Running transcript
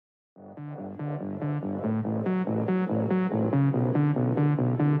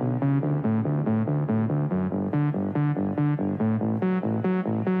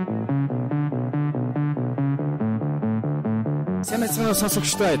Сэмэцэн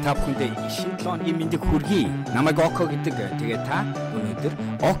сонсогчдоо та бүхэндээ шинэ 7 өдрийн мэндийг хүргэе. Намайг Око гэдэг. Тэгээ та өнөөдөр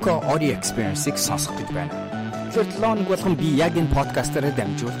Око Audio Experience-ийг сонсох гэж байна. Тэгэхээр 7 өнөг болгон би яг энэ подкастаараа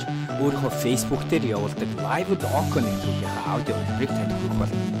дамжуулж өөрийнхөө Facebook дээр явуулдаг Live with Oco нэвтрүүлгийн аудио хэлбэрийг танд хүргэх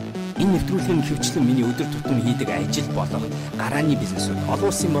болно. Энэ нэвтрүүлгийн хөвчлэн миний өдөр тутам хийдэг ажил болох гарааны бизнесүүд,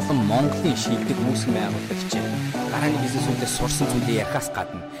 олон улсын болон Монголын шилдэг үүсгэн байгуулагч гарааны бизнесүүдээс сурсан зүйлээ ярихаас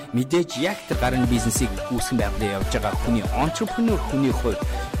гадна мэдээж яг тэр гарааны бизнесийг үүсгэн байгуулж явж байгаа хүний entrepreneur хүний хувьд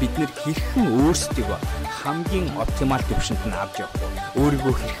бид нэр хэрхэн өөрсдийгөө хамгийн оптимал төвшөнд нь авч явах вэ?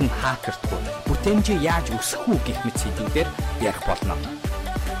 Өөрийгөө хэрхэн хакердах вэ? Бүтээмжээ яаж өсгөх үү гэх мэт сэдвүүдээр ярих болно.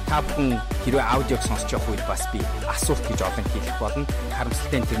 Та бүхэн хэрвээ аудиог сонсож явах үед бас би асуулт гэж олон хэлэх болно.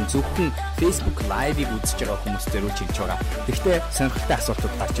 Харамсалтай нь тэр нь зөвхөн Facebook Live-ыг үзэж байгаа хүмүүс төрөж хэлж байгаа. Гэхдээ сонирхолтой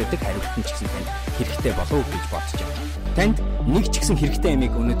асуултууд гарч ирдэг, хариулт нь ч гэсэн танд хэрэгтэй болов уу гэж бодож байна. Танд нэг ч гэсэн хэрэгтэй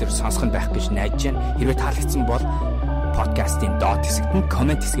юмыг өнөөдөр сонсох нь байх гэж найдаж байна. Хэрвээ таалагдсан бол подкастын доод хэсэгт нь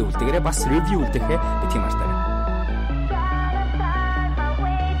комент хэсгээ үлдээгээрэй, бас ревю үлдээхээ би тийм мартаарай.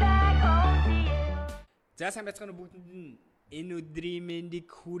 За сайн байцгаана бүгдэнд нь энэ өдрийн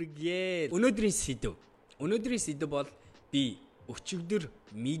мэндийг хүргэе. Өнөөдрийн сэдв бол би өчигдөр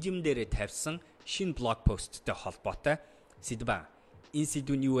Medium дээрээ тавьсан шинэ блог посттой холбоотой сэдв байна. Энэ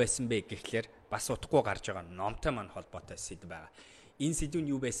сэдв нь юу байсан бэ гэхлээр бас утгагүй гарч байгаа номтой маань холбоотой сэдв байгаа. Энэ сэдв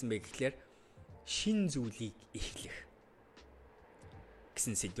нь юу байсан бэ гэхлээр шинэ зүйлийг эхлэх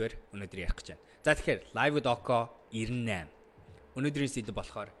гэсэн сэдвээр өнөөдөр ярих гэж байна. За тэгэхээр Live with Oco 98. Өнөөдрийн сэдв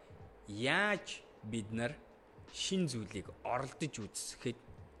болохоор яаж бид нар шин зүйлийг оролдож үзэхэд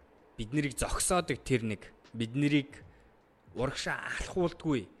бид нарыг зогсоодог тэр нэг бид нарыг урагшаа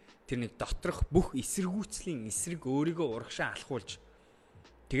алхуулдаггүй тэр нэг доторх бүх эсэргүүцлийн эсрэг өөрийгөө урагшаа алхуулж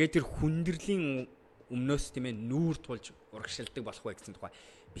тэгээд тэр хүндэрлийн өмнөөс тийм ээ нүүр тулж урагшилдаг болох вэ гэсэн тухай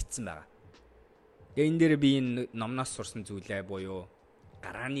бичсэн байгаа. Тэгээ энэ дээр би энэ номноос сурсан зүйлээ буюу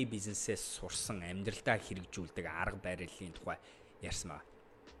гарааны бизнесээс сурсан амьдралдаа хэрэгжүүлдэг арга барилын тухай ярьсан байна.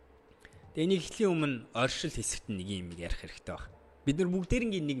 Тэгээ энийг эхлэхийн өмнө оршил хэсэгт нэг юм ярих хэрэгтэй баг. Бид нар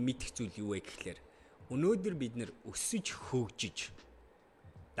бүгдээрнгийн нэг мэдэх зүйл юу вэ гэхлээр өнөөдөр бид нар өсөж хөгжиж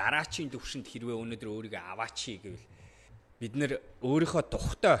дараачийн төвшөнд хэрвээ өнөөдөр өөрийгөө аваачи гэвэл бид нар өөрийнхөө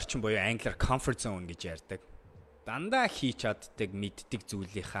тухтай орчин буюу англиар comfort zone гэж ярьдаг. Дандаа хийж чаддаг мэддэг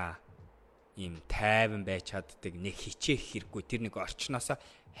зүйлийнхаа ийм тайван байж чаддаг нэг хичээх хэрэггүй тэр нэг орчноосоо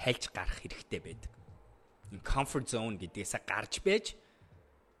хальж гарах хэрэгтэй байдаг. Энэ comfort zone гэдгээсээ гарч байж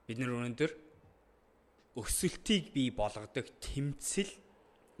бид нар өнөөдөр өсөлтийг бий болгодог тэмцэл,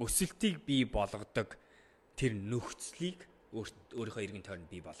 өсөлтийг бий болгодог тэр нөхцөлийг өөрийнхөө эргэн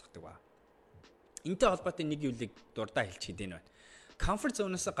тойронд бий болгодог ба. Энтэй холбоотой нэг зүйлийг дурдаа хэлчихэд энэ байна. Comfort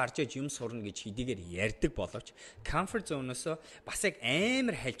zone-оос гарч иж юм сурна гэж хэдийгээр ярьдаг боловч comfort zone-оос бас яг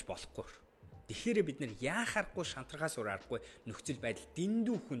амар хальж болохгүй. Тэгэхээр бид нар яахааргүй шантархаас ураарахгүй нөхцөл байдал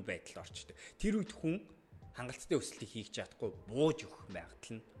дэндүү хүнд байдалд орчдөг. Тэр үед хүн хангалттай өсөлтийг хийж чадахгүй бууж өгөх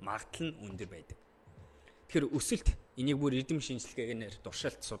магадлал нь өндөр байдаг. Тэгэхээр өсөлт энийг бүр эрдэм шинжилгээгээр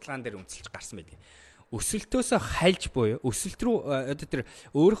туршилт судалгаан дээр үндэслэж гарсан байдаг. Өсөлтөөсөө хальж буюу өсөлт рүү тэр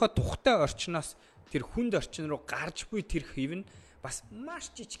өөрийнхөө тухтай орчноос тэр хүнд орчин руу гарч буй тэр хэв нь бас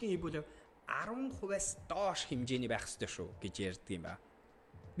маш жижигхэн хэвүүл 10%-аас доош хэмжээний байх ёстой шүү гэж ярьдаг юм байна.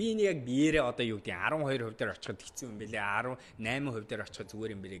 Би энэ яг биеэрээ одоо юу гэдэг 12% дээр очиход хэцүү юм бэлээ 18% дээр очиход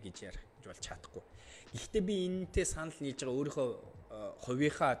зүгээр юм бэлээ гэж ярих болж чадахгүй. Гэхдээ би энэтэй санал нийлж байгаа өөрийнхөө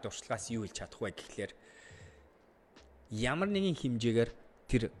хувийнхаа дуршлагаас юу хэлж чадах вэ гэхлээр ямар нэгэн хэмжээгээр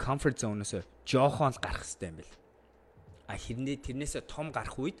тэр comfort zone-оос жоохон л гарах хэрэгтэй юм бэл. Тэрнээсээ том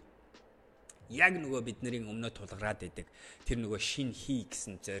гарах үед яг нөгөө бидний өмнө тулгараад байдаг тэр нөгөө шин хий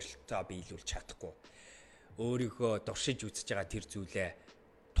гэсэн зорилтоо биелүүлж чадахгүй. Өөрийгөө дуршиж үзэж байгаа тэр зүйлээ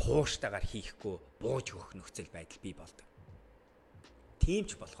тууштайгаар хийхгүй бууж өгөх нөхцөл байдал бий болдог. Тийм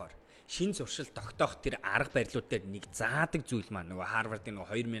ч болохоор шин зуршил тогтоох тэр арга барилууд дээр нэг заадаг зүйл маань нөгөө Harvard-ийн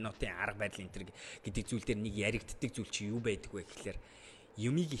нөгөө 2 минутын арга барил энэ гэдэг зүйл дээр нэг яригддаг зүйл чи юу байдаг вэ гэхэлэр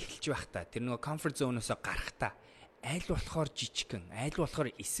юмыг эхэлж байхдаа тэр нөгөө comfort zone-оос гарахтаа аль болохоор жижигхэн, аль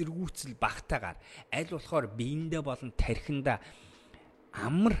болохоор эсэргүүцэл багтаагаар, аль болохоор биендээ болон тархиндаа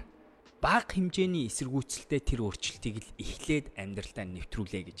амар бага хэмжээний эсэргүүцэлтэй тэр өөрчлөлтийг л эхлээд амьдралдаа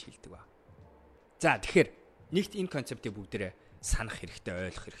нэвтрүүлээ гэж хэлдэг ба. За тэгэхээр нэгт энэ концептыг бүгдээрээ санах хэрэгтэй,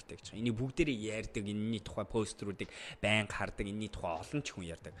 ойлгох хэрэгтэй гэж байна. Энийг бүгдээрээ ярьдаг, энэний тухай постеруудыг байнга хардаг, энэний тухай олон ч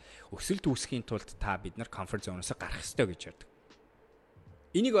хүн ярьдаг. Өсөлт үүсгэхийн тулд та бид нар comfort zone-оос гарах ёстой гэж ярьдаг.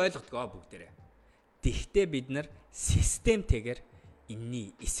 Энийг ойлгодгоо бүгдээрээ. Тэгтээ бид нар системтэйгээр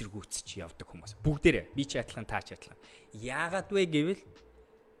энэний эсэргүүцэж явдаг хүмүүс. Бүгдээрээ би ч адилхан, та ч адилхан. Яагаад вэ гэвэл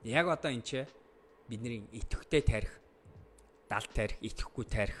яг одоо энэ ч бидний идэвхтэй тарих, далд тарих, идэвхгүй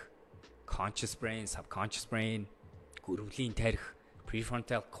тарих, conscious brain, subconscious brain гөрвлийн тарих,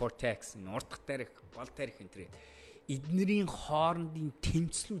 prefrontal cortex, урд дахь тарих, гол тарих энэ эднэрийн хоорондын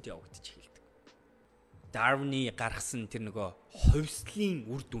тэмцлүүд явагдаж эхэлдэг. Дарвины гаргасан тэр нөгөө хувьслын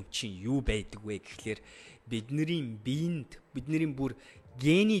үр дүн чинь юу байдаг вэ гэхлээр бидний биед бидний бүр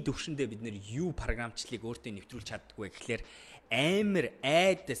гений төвшөндөө бид нэр юу програмчлалыг өөртөө нэвтрүүлж чаддаг вэ гэхлээр амар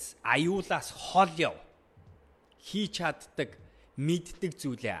айдас аюулаас хол яв хийж чаддаг мэддэг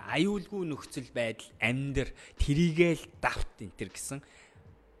зүйлээ аюулгүй нөхцөл байдал амьдр тэрийгээл давт энтер гэсэн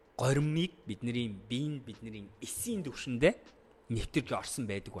горимыг бидний биед бидний эсийн төвшөндөө нэвтэрж орсон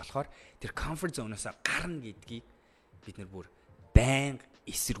байдаг болохоор тэр comfort zone-оос гарна гэдгийг бид нар бүр байнга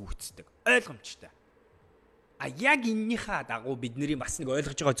эсэргүүцдэг ойлгомжтой. Яг эннийхээ дагуу бидний бас нэг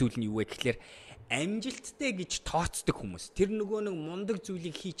ойлгож байгаа зүйл нь юу вэ гэхлээр амжилттай гэж тооцдог хүмүүс тэр нөгөө нэг мундаг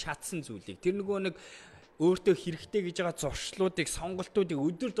зүйлийг хийж чадсан зүйлийг тэр нөгөө нэг өөртөө хэрэгтэй гэж байгаа зуршлуудыг сонголтуудыг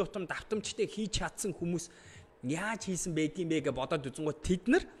өдөр тутам давтамжтай хийж чадсан хүмүүс яаж хийсэн байдгийг бэ гэж бодоод үзэнгүүт тэд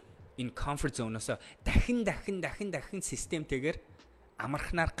нар энэ comfort zone-оос дахин системтэйгээр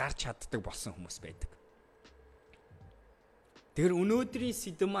амархнаар гарч чаддаг болсон хүмүүс байдаг. Тэгэхээр өнөөдрийн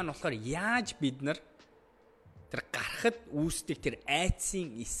сэдэв маань болохоор яаж бид нар тэр гарахад үүсдэг тэр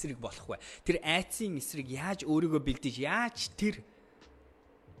айцын эсрэг болох вэ? Тэр айцын эсрэг яаж өөрийгөө бэлдэж яаж тэр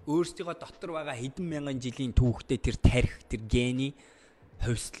өөрсдийнхөө дотор байгаа хэдэн мянган жилийн түүхтэй тэр тарих тэр гений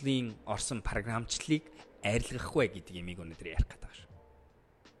хувьслын орсон програмчлалыг арилгах вэ гэдэг юмыг өнөөдөр ярих гэдэг байна.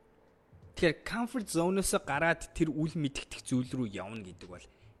 Тэгэхээр comfort zone-оос гараад тэр үл мэдэгдэх зүйл рүү явна гэдэг бол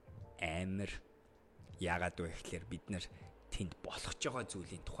амар яагаад вэ гэхээр бид нар тэнд болох ч байгаа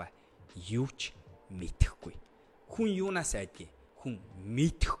зүйлийн тухай юу ч мэдэхгүй. Хүн юунаас айдгийг? Хүн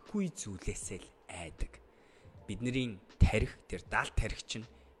мэдэхгүй зүйлээсээ л айдаг. Бидний тарих тэр даалт тарих чинь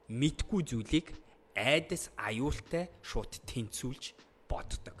мэдгүй зүйлийг айдас аюултай шууд тэнцүүлж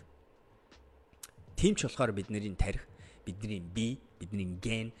боддог. Тийм ч болохоор бидний тарих, бидний бие, бидний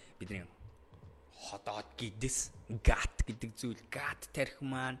ген, бидний ходоод гидс, гат гэдэг зүйл, гат тарих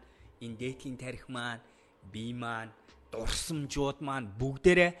маань, энэ дээдлийн тарих маань, бие маань, дурсамжууд маань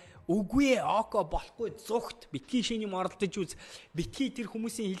бүгдээрээ үгүй око болохгүй зүгт битгий шиний моролдож үз. Битгий тэр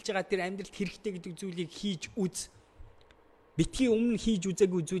хүмүүсийн хэлж байгаа тэр амьдралд хэрэгтэй гэдэг зүйлийг хийж үз. Битгий өмнө хийж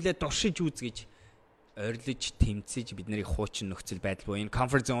үзээгүй зүйлээ дуршиж үз гэж ойрлож тэмцэж бидний хуучин нөхцөл байдал буюу энэ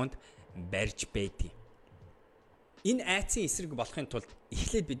comfort zone-д барьж байтий. Энэ айцын эсрэг болохын тулд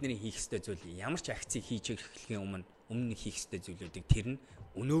эхлээд бидний хийх ёстой зүйл ямар ч акцийг хийж эхлэхийн өмнө хийх ёстой зүйлүүдийг тэр нь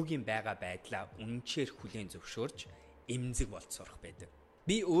өнөөгийн байгаа байдлаа үнэнчээр хүлээн зөвшөөрж эмзэг болж сурах байдаг.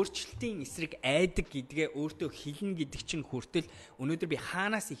 Би өөрчлөлтийн эсрэг айдаг гэдгээ өөртөө хэлнэ гэдэг чинь хүртэл өнөөдөр би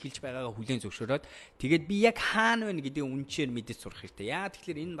хаанаас эхэлж байгаагаа хүлээн зөвшөөрөөд тэгээд би яг хаана байна гэдгийг үнэнчээр мэдэж сурах хэрэгтэй. Яа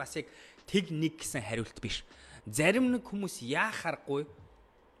тэгэхээр энэ бас яг тэг нэг гэсэн хариулт биш. Зарим нэг хүмүүс яахааргүй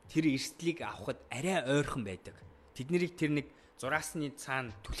тэр эрсдлийг авахд арай ойрхон байдаг. Тэднийг тэр нэг зураасны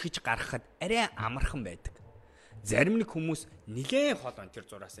цаана түлхэж гаргахад арай амархан байдаг. Зарим нэг хүмүүс нилээн холон тэр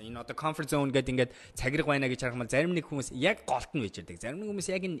зураасаа энэ одоо comfort zone гэдэг ингээд цагираг байна гэж харах юм бол зарим нэг хүмүүс яг голт нь байж байдаг. Зарим нэг хүмүүс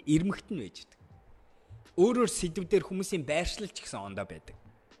яг энэ ирмэгт нь байж байдаг. Өөрөөр сэдвээр хүмүүсийн байршлал ч гэсэн ондоо байдаг.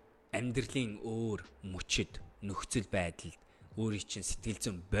 Амьдралын өөр мөчөд нөхцөл байдал, өөрийн чинь сэтгэл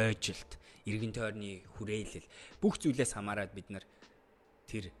зүйн бойжилт, эргэн тойрны хүрээлэл бүх зүйлээс хамаарат бид нар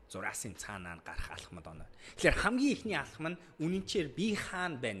тэр зураасын цаанаа гарах алхмад оноо. Тэгэхээр хамгийн ихний алхам нь үнэнчээр би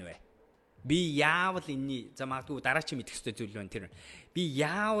хаана байна вэ? Би яавал энэний за магадгүй дараачийн мэдэх ёстой зүйл байна тэр. Би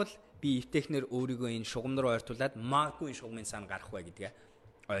яавал би эвтэхнэр өөрийгөө энэ шугам руу ойртуулад магадгүй энэ шугамын цаана гарах вэ гэдгээ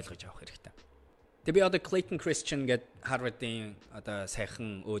ойлгож авах хэрэгтэй. Тэгээ би одоо Clayton Christian гэдэг Harvard-ийн одоо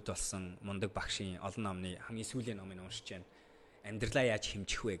сайхан өөд болсон мундаг багшийн олон номны хамгийн сүүлийн номыг уншиж байна. Амьдралаа яаж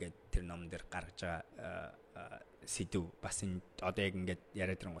хэмжих вэ гэдэг тэр номон дээр гаргаж байгаа сэдв бас энэ одоо яг ингээд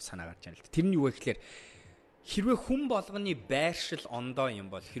яриад байгаа санаа гарч байна л да. Тэр нь юу вэ гэхээр хэрвээ хүн болгоны байршил ондоо юм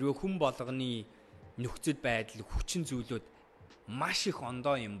бол хэрвээ хүн болгоны нөхцөл байдал хүчин зүйлүүд маш их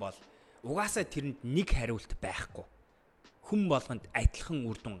ондоо юм бол угаасаа тэрэнд нэг хариулт байхгүй. Хүн болгонд адилхан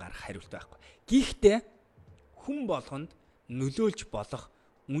үр дүн гарах хариулт байхгүй. Гэхдээ хүн болгонд нөлөөлж болох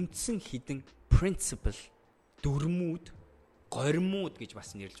үндсэн хідэн principle, дүрмүүд, горимууд гэж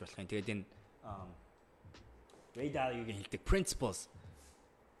бас нэрлэж болох юм. Тэгээд энэ Ray Dalio-гийн хэлдэг principles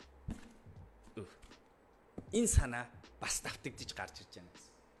энэ санаа бас давтагдж гарч ирж байна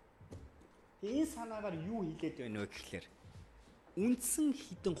гэсэн. Энэ санаагаар юу хэлээд байна вэ гэхлээр үндсэн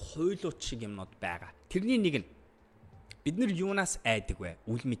хідэн хуйлууд шиг юмнууд байгаа. Тэрний нэг нь бид нар юунаас айдаг вэ?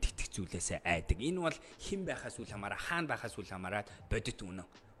 Үл мэдэгдэх зүйлээсээ айдаг. Энэ бол хэн байхаас үл хамааран, хаана байхаас үл хамааран бодит үнэн.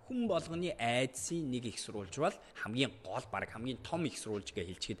 Хүн болгоны айдсын нэг их сурвалж бол хамгийн гол баг хамгийн том их сурвалж гэж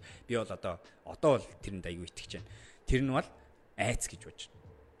хэлчихэд би бол одоо бол тэрэнд аягүй итгэж байна. Тэр нь бол айц гэж бодож байна.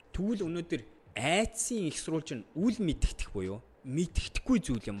 Тэгвэл өнөөдөр айдсын их сурвалж нь үл мэдэгдэх буюу мэдэгдэхгүй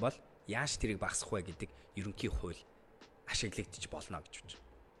зүйл юм бол яаж тэрийг багасгах вэ гэдэг ерөнхий хууль ашиглагдчих болно гэж бодож байна.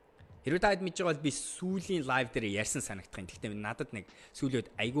 Хэрвээ та мэдж байгаа бол би сүүлийн лайв дээр ярьсан санагдах юм. Гэхдээ надад нэг сүүлүүд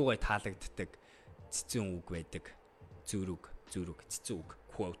айгуугай таалагддаг цэцэн үг байдаг. Зүрэг, цэцэн үг,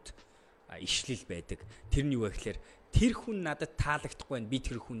 quote ишлэл байдаг. Тэр нь юу вэ гэхээр тэр хүн надад таалагдахгүй байна. Би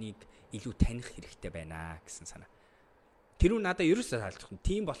тэр хүнийг илүү таних хэрэгтэй байна гэсэн санаа. Тэр хүн надад ерөөсөө таалагдахгүй.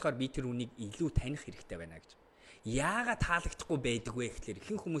 Тийм болохоор би тэр хүнийг илүү таних хэрэгтэй байна гэж. Яагаад таалагдахгүй байдаг вэ гэхээр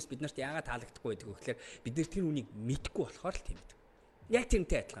ихэнх хүмүүс биднэрт яагаад таалагдахгүй байдаг вэ гэхээр бид нар тэр хүнийг мэдгүй болохоор л тийм байдаг. Яг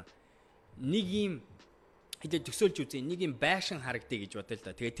тэрнтэй адилхан. Нэг юм хэдэ төсөөлж үзье. Нэг юм байшин харагдъя гэж бодъё л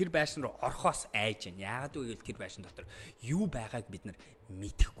да. Тэгээд тэр байшин руу орхоос айж байна. Яагаад вэ гэвэл тэр байшин дотор юу байгааг бид нар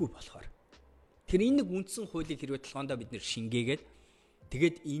мэдэхгүй болохоор. Тэр энэ нэг үндсэн хуулийг хэрвээ толгоондоо бид нар шингээгээд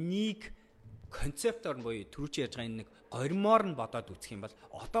тэгээд энийг концептоор буюу түрүүч ярьж байгаа энэ нэг горимоор нь бодоод үзэх юм бол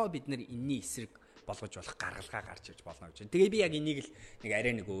одоо бид нар энэний эсрэг болгож болох гаргалгаа гарч иж болно гэж байна. Тэгээд би яг энийг л нэг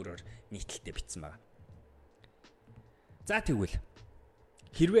арай нэг өөрөөр нийтлэлтэй бичсэн байгаа. За тэгвэл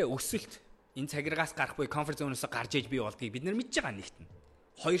хэрвээ өсөлт энэ цагиргаас гарах буюу комфорт зоноос гарч иж бий болдгийг бид нар мэдж байгаа нэгт нь.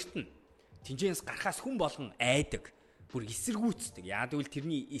 Хоёрт нь тэнцэнээс гарахаас хүн болгон айдаг. Бүр эсэргүүцдэг. Яагад гэвэл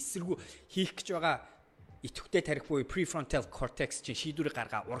тэрний эсэргүү хийх гэж байгаа идэвхтэй тарих буюу prefrontal cortex чинь шийдвэрийг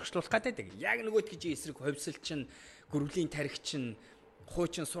гаргаа урагшлуулах гэдэг. Яг нөгөөд гэж эсрэг хувьсэл чинь, гөрвлийн тарих чинь,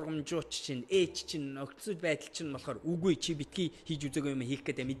 хуучин сургамжууч чинь, ээж чинь, нөхцөл байдал чинь болохоор үгүй чи битгий хийж үзээгүй юм хийх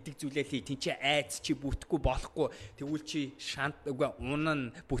гэдэг мэддэг зүйлээ хий. Тинчээ айц чи бүтэхгүй болохгүй. Тэгвэл чи шант үгүй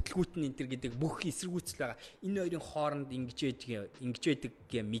унан бүтлгүүт нь энэ төр гэдэг бүх эсэргүүцэл байгаа. Энэ хоёрын хооронд ингэж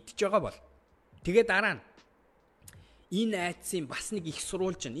байдаг мэдж байгаа бол тэгээ дараа нь энэ айцын бас нэг их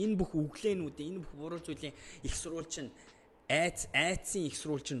сурвалж нь энэ бүх өглөөнүүдийн энэ бүх буруу зүйлийн их сурвалж нь айцын их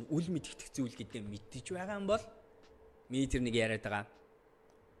сурвалж нь үл мэдэгдэх зүйл гэдэг мэддэж байгаа юм бол миний тэр нэг яриад байгаа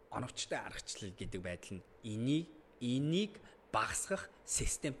оновчтой аргачлал гэдэг байдал нь энийг багасгах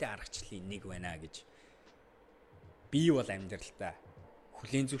системтэй аргачлалын нэг байна гэж би бол амьдралдаа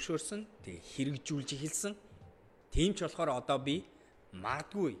хүлээн зөвшөөрсөн тэгээ хэрэгжүүлж эхэлсэн. Тийм ч болохоор одоо би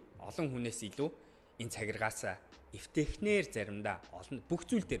магадгүй олон хүнээс илүү энэ цагиргаасаа эвтэхнэр заримдаа олон бүх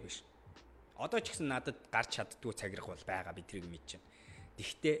зүйл дээр биш. Одоо ч гэсэн надад гарч чаддгүй цагирга бол байгаа би тэрийг мэдэж байна.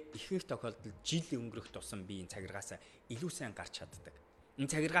 Гэхдээ ихэнх тохиолдолд жил өнгөрөх тусам би энэ цагиргаасаа илүү сайн гарч чаддаг.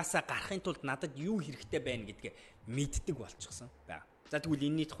 Энэ цагиргаасаа гарахын тулд надад юу хэрэгтэй байна гэдгээ мэддэг болчихсон байна. За тэгвэл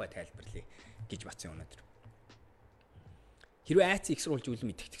энэний тухай тайлбарлая гэж батсан өнөөдөр. Хэрвээ айц ихсруулж үл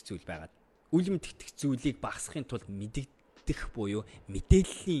мэдэгдэх зүйл байгаад үл мэдэгдэх зүйлийг багасгахын тулд мэдэгдэх буюу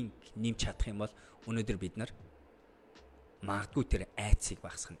мэдээллийн нэмж чадах юм бол өнөөдөр бид нар магадгүй тэр айцыг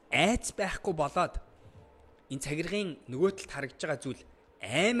багасгах нь. Айц байхгүй болоод энэ цагиргын нөгөө талд харагдж байгаа зүйл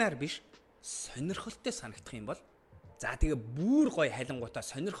аймаар биш сонирхолтой санагдах юм бол за тэгээ бүр гой халингуудаа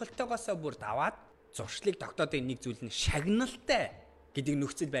сонирхолтойгоосоо бүр даваад зуршлыг тогтоодын нэг зүйл нь шагналтай гэдэг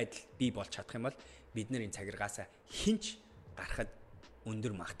нөхцөл байдал бий болж чадах юм бол бид нэр энэ цагиргаасаа хинч гарахад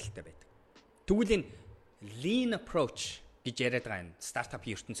өндөр магадaltaй байдаг. Тэгвэл энэ lean approach гэж яриад байгаа энэ стартап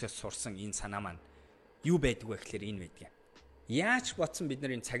ертөнцөөс сурсан энэ санаа маань юу байдаг вэ гэхээр энэ байдаг. Яаж бодсон бид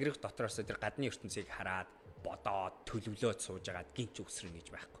нар энэ цагирга дотроос тэр гадны ертөнцийг хараад бодоод төлөвлөөд сууж агаад гинч өсрөн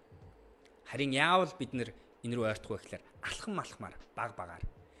гэж байхгүй. Харин яавал бид нар энэ рүү ойртох вэ гэхээр алхам малхмаар баг багаар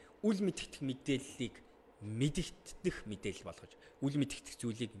үл мэдэгдэх мэдээллийг мэдэгдэх мэдээлэл болгож үл мэдэгдэх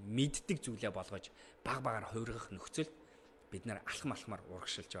зүйлийг мэддэг зүйлээ болгож баг багаар хувиргах нөхцөл бид нар алхам малхмаар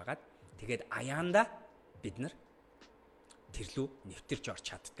урагшилж байгаад тэгээд аяанда бид нар тэрлүү нэвтэрч орч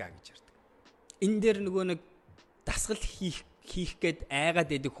чаддгаа гэж ярьдаг. Энэ дээр нөгөө нэг дасгал хийх гээд айгаад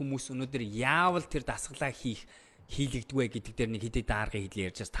байдаг хүмүүс өнөөдөр яавал тэр дасгалаа хийлэгдвэ гэдэг дээр нэг хэдий даргын хэлээ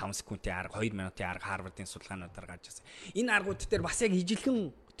ярьж бас 5 секундын арга 2 минутын арга Харвардын судалгаануудаар гарч ирсэн. Энэ аргууд дээр бас яг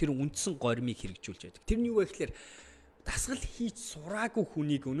ижилхэн тэр үндсэн горимыг хэрэгжүүлж байдаг. Тэр нь юу вэ гэхээр дасгал хийж сураагүй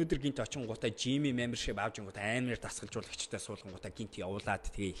хүнийг өнөөдөр гинт очингуудаа жими membership авч ингуудаа амар дасгалжуулагчтай суулгангуудаа гинт явуулаад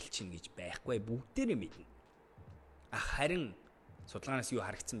тэгээ эхэлчихнэ гэж байхгүй бүгдээрээ мэднэ. Харин судалгаанаас юу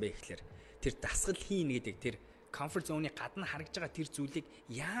харагдсан бэ гэхээр тэр дасгал хийнэ гэдэг тэр comfort zone-ы гадна харагдж байгаа тэр зүйлийг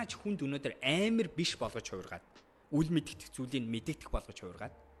яаж хүнд өнөөдөр амар биш болгож хувиргаад үл мэдэгдэх зүйлийг мэдэгдэх болгож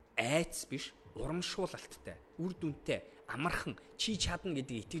хувиргаад айц биш урамшуулалттай үр дүнтэй амархан чи чадна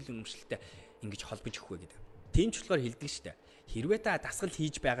гэдэг итгэл үнэмшилтэй ингэж холбож өгөх вэ гэдэг. Тийм ч болохоор хэлдэг штэ. Хэрвээ та дасгал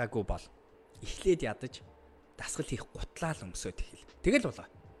хийж байгаагүй бол эхлээд ядаж дасгал хийх гутлаа л өмсөд эхэл. Тэгэл болоо.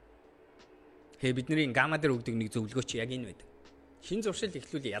 Бидний гама дээр өгдөг нэг зөвлөгөөч яг энэ байдаг. Шин зуршил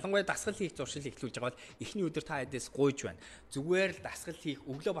эхлүүлээ. Ялангуяа дасгал хийх зуршил эхлүүлж байгаа бол эхний өдөр та хэдээс гуйж байна. Зүгээр л дасгал хийх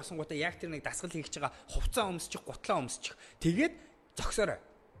өглөө босонгуудаа яг тэр нэг дасгал хийж байгаа хувцас өмсчих, гутлаа өмсчих. Тэгээд зогсоорой.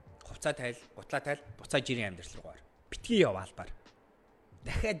 Хувцас тайл, гутлаа тайл, буцаа жирийн амьдрал руу гоор. Битгий яваалбаар.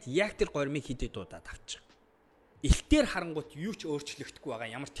 дахиад яг тэр гормыг хідэд дуудаад авчих. Илтээр харангуут юу ч өөрчлөгдөхгүй байгаа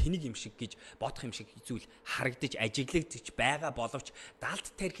ямар тэнэг юм шиг гэж бодох юм шиг зүйл харагдаж ажиглагдаж байгаа боловч далд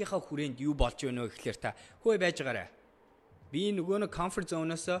тарихийнхаа хүрээнд юу болж байна вэ гэхээр та хөөе байж байгаарай. Би нөгөө нэг comfort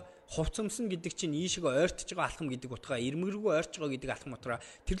zone-оос хувцамсан гэдэг чинь ийшээ ойртож байгаа алхам гэдэг утгаа ирмэргүй ойрч байгаа гэдэг алхам утгаа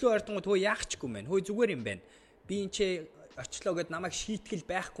тэрлөө ойртонгууд хөөе яахчгүй мэн. Хөөе зүгээр юм байна. Би энэ ч очлоо гэд намайг шийтгэл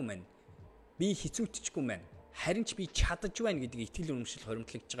байхгүй мэн. Би хэцүүдчихгүй мэн. Харин ч би чадаж байна гэдэг итгэл үнэмшил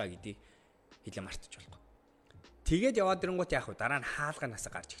хоримтлагдж байгаа гэдгийг хэлээ мартаж болохгүй. Тэгээд яваад ирэнгүүт яах вэ? Дараа нь хаалганаас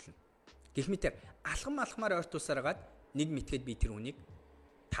гарч эхэлнэ. Гэх мэтэр алхамаар ойр тусаараад нэг мэтгээд би тэр үнийг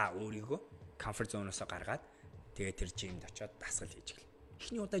та өөрийгөө comfort zone-оос гаргаад тэгээд тэр жимд очиод дасгал хийж эхэлнэ.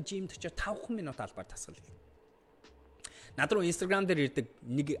 Эхний удаа жимд очиод 5 минут албаар дасгал хийлээ. Над руу Instagram дээр ирдэг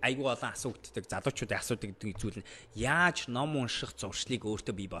нэг айгүй олон асуугддаг залуучуудын асуудаг зүйл нь яаж ном унших зуршлыг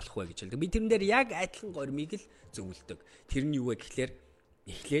өөртөө бий болох вэ гэж хэлдэг. Би тэрэн дээр яг адилхан гормыг л зөвлөдөг. Тэр нь юу вэ гэхээр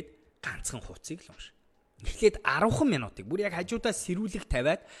эхлээд ганцхан хуудсыг л унш. Эхлээд 10 минутыг бүр яг хажуудаас сэрүүлэг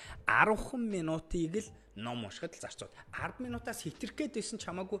тавиад 10 минутыг л ном уншихад л зарцуул. 10 минутаас хэтрэх гээдсэн ч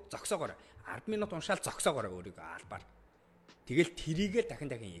хамаагүй зогсоогоорой. 10 минут уншаал зогсоогоорой өөрийгөө албаар. Тэгэл тэрийгээ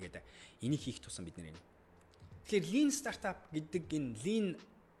дахин хийгээд. Энийг хийх тусам бид нэр. Тэгэхээр lean startup гэдэг энэ lean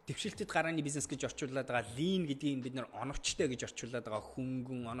дэвшилтэд гарааны бизнес гэж орчуулад байгаа lean гэдгийг бид нар оновчтой гэж орчуулад байгаа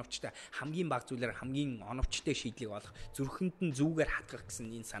хөнгөн оновчтой хамгийн бага зүйлээр хамгийн оновчтой шийдлийг олох зүрхэнд нь зүгээр хатгах гэсэн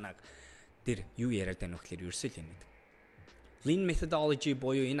энэ санааг дээр юу яриад байна вэ гэхээр ерөөсөө л юм гэдэг. Lean methodology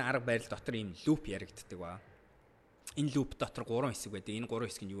буюу энэ арга барил дотор ийм loop яригддаг ба. Энэ loop дотор 3 хэсэг байдаг. Энэ 3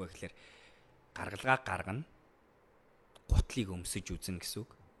 хэсэг нь юу вэ гэхээр гаргалгаа гаргана, гутлыг өмсөж үзнэ гэсэн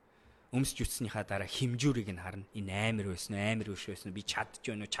үг. Өмсөж үтснийхаа дараа хэмжүүрийг нь харна. Энэ амар байсан уу, амар биш байсан уу, би чадж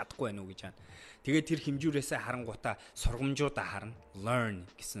байна уу, чадахгүй байна уу гэж байна. Тэгээд тэр хэмжүүрээсээ харангуудаа сургамжуудаа харна. Learn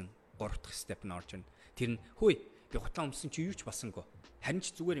гэсэн 3 дахь step нь орж ирнэ. Тэр нь хөөе би гутлаа өмсөн чи юу ч басангүй. Харин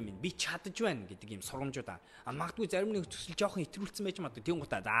ч зүгээр юм би чадж байна гэдэг юм сургамжуудаа. Магадгүй зарим нэг төсөл жоохон итрүүлсэн байж магадгүй. Тэгэн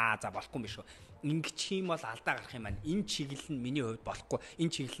гутаа за болохгүй юм биш үү. Ингэж юм бол алдаа гарах юм байна. Энэ чиглэл нь миний хувьд болохгүй.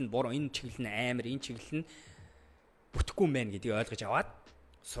 Энэ чиглэл нь буруу, энэ чиглэл нь амар, энэ чиглэл нь бүтэхгүй юм байна гэдгийг ойлгож аваад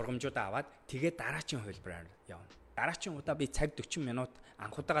сургамжуудаа аваад тэгээд дараачийн хувилбараар явна. Дараачийн удаа би цаг 40 минут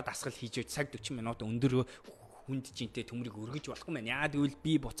анх удаага дасгал хийж цаг 40 минут өндөр хүнд жинтэй төмрийг өргөж болохгүй мэн. Яагаад гэвэл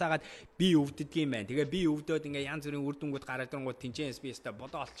би буцаагаад би өвддөг юм байна. Тэгээ би өвдөд ингээ янз бүрийн үр дүнгууд гараад ирэнгүүт тэнцэнс би өстө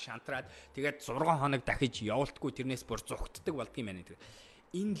бодоолт шантраад тэгээд 6 хоног дахиж явуултгүй тэрнээс бүр зүгтдэг болдгийм байна.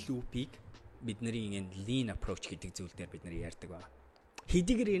 Энэ лупыг бидний энэ lean approach гэдэг зүйл дээр бид нар ярьдаг байна.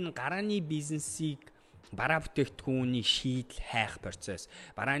 Хэдийгээр энэ гарааны бизнесийг бараа бүтээгдэхүүний шийдэл хайх процесс,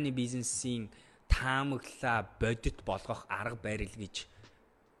 барааны бизнесийн таамаглаа бодит болгох арга барил гэж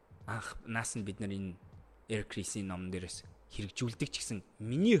анхнаас нь бид нар энэ Eric Ries-ийн ном дээрээс хэрэгжүүлдэг ч гэсэн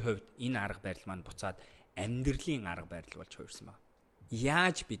миний хувьд энэ арга барил маань буцаад амьдралын арга барил болж хувирсан байна.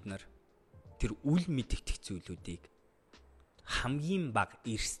 Яаж бид нар тэр үл мэдэгдэх зүйлүүдийг хамгийн бага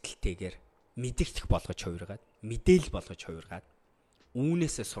эрсдэлтэйгээр мэдэгдэх болгож хувиргаад, мэдээлэл болгож хувиргаад,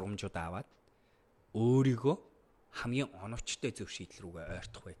 үүнээсээ сургамжуудаа аваад өөрийгөө хамгийн оновчтой зөв шийдэл рүүгээ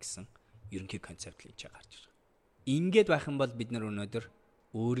ойртох вэ гэсэн ерөнхий концепт л хийж гарч ирж байгаа. Ингээд байх юм бол бид нар өнөөдөр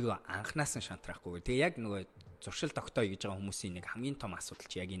өөрийгөө анханаас нь шантрахгүй. Тэгээ яг нөгөө зуршил тогтоё гэж байгаа хүмүүсийн нэг хамгийн том асуудал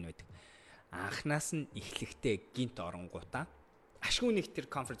чи яг энэ байдаг. Анханаас нь эхлэхдээ гинт оронгуудаа ашгүй нэг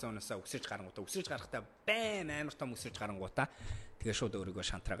тэр comfort zone-оос өсөж гарангуудаа байн амар том өсөж гарангуудаа тэгээ шууд өөрийгөө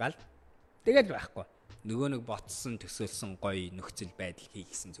шантраагаал. Тэгээд байхгүй. Нөгөө нэг ботсон төсөөлсөн гоё нөхцөл байдал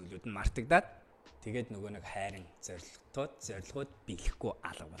хийгсэн зүйлүүд нь мартагдаад тэгээд нөгөө нэг хайрын зорилгууд биелэхгүй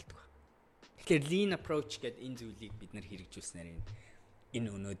алга болдог. Тэгэхээр lean approach гэдэг энэ зүйлийг бид нар хэрэгжүүлснээр энэ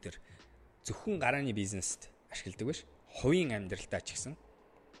өнөөдөр зөвхөн гарааны бизнест ашигладаг биш. Хувийн амьдралтаа ч гэсэн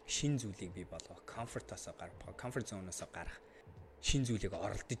шин зүйлийг бий болгох, comfort zone-оос гарах, шин зүйлийг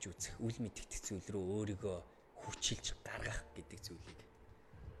оролдож үзэх, үл мэдэгдэх зүйл рүү өөрийгөө хүчилж гаргах гэдэг зүйлийг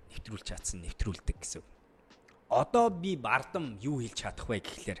нэвтрүүлдэг гэсэн. Одоо би бардам юу хийж чадах вэ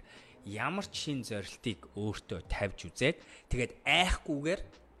гэхлээр ямар ч шин зорилтыг өөртөө тавьж үзээд тэгээд айхгүйгээр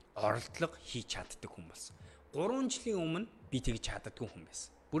оролдлого хийж чаддаг хүн болсон. 3 жилийн өмнө би тэгж чаддаггүй хүн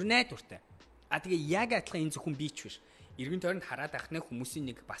байсан. Бүр найдвартай. Тэгээ яг адилхан энэ зөвхөн би ч биш. Иргэн тойронд хараад ахна хүмүүсийн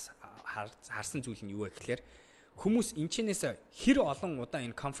нэг бас харсан зүйл нь юу вэ гэхээр хүмүүс энэчнээс хэр олон удаа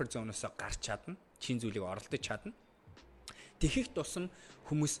энэ comfort zone-оос гарч чадна, чин зүйлийг оролдож чадна. Тэгэхих тусам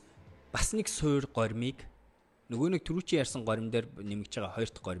хүмүүс бас нэг суур гормыг нөгөө нэг түрүүчийн ярьсан горим дээр нэмэгдэж байгаа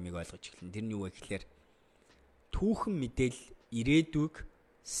хоёр дахь гормыг ойлгож эхэлнэ. Тэр нь юу вэ гэхээр түүхэн мэдээлэл ирээдүйг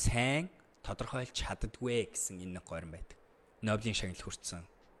сайн тодорхойлж чаддаггүй гэсэн энэ нэг горим байдаг. Нобелийн шагнал хүртсэн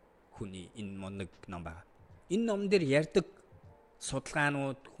хүний энэ моног ном байна. Энэ ном дээр ярьдаг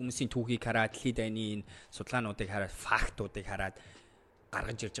судалгаанууд хүмүүсийн түүхийг хараад дэлхийд дайны энэ судалгаануудыг хараад фактуудыг хараад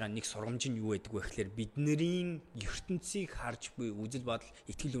гаргаж ирж байгаа нэг сургамж нь юу байдаг вэ гэхээр бидний ертөнцийг харж буй үзэл бодол,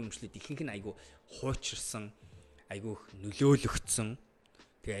 итгэл үнэмшлүүд ихэнх нь айгүй хуучирсан, айгүй нөлөөлөгдсөн,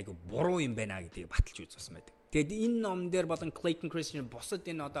 тэгээ айгүй буруу юм байна гэдгийг баталж үзсэн байдаг. Тэгэд энэ ном дээр болон Clayton Christensen бусад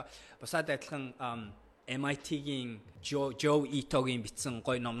энэ одоо бусад адилхан MIT-гийн Joe Ito-гийн бичсэн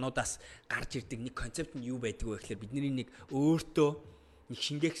гоё номнуудаас гарч ирдэг нэг концепт нь юу байдаг вэ гэхээр бидний нэг өөртөө нэг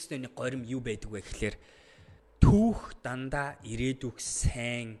шингээх ёстой нэг горим юу байдаг вэ гэхээр түүх дандаа ирээдүг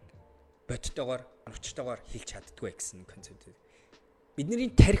сайн бодтойгоор учиртойгоор хэлж чаддгүй гэсэн концепт.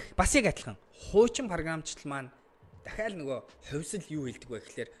 Бидний тарих бас яг адилхан хуучин програмчлал маань дахиад нөгөө хувьсэл юу хэлдэг вэ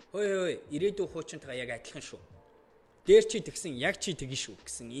гэхээр хөөе ирээдүйн хуучинтайгаа яг адилхан шүү. Дээр чи тэгсэн яг чи тэгэн шүү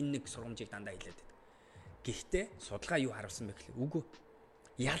гэсэн энэ нэг сургамжийг дандаа хэлээд байдаг. Гэхдээ судалгаа юу харуулсан бэ гэхээр үгүй.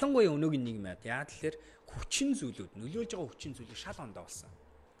 Ялангуяа өнөөгийн нийгмид яа тэгэхээр хүчин зүйлүүд нөлөөлж байгаа хүчин зүйлүүд шал ондоо болсон.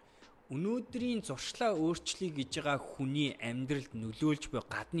 Өнөөдрийн зуршлаа өөрчлөе гэж байгаа хүний амьдралд нөлөөлж буй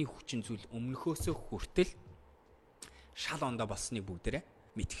гадны хүчин зүйл өмнөхөөсөө хүртэл шал ондоо болсныг бүгдээрээ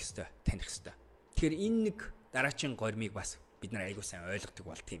мэдэх ёстой, таних ёстой. Тэгэхээр энэ нэг дараачийн гормыг бас бид нар аягүй сайн ойлгодог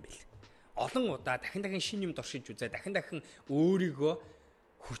болт юм байл. Олон удаа дахин шинэ юм дуршиж үзээ, дахин өөрийгөө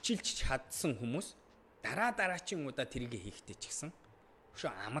хүчилж чадсан хүмүүс дараачийн удаа тэрийг хийхдээ ч гэсэн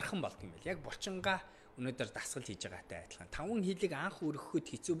өшөө амархан болт юм байл. Яг булчингаа өнөөдөр дасгал хийж байгаатай адилхан. 5 хилийг анх өргөхөд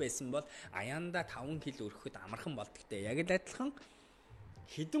хэцүү байсан бол аяанда 5 хил өргөхөд амархан болдогтой. Яг л адилхан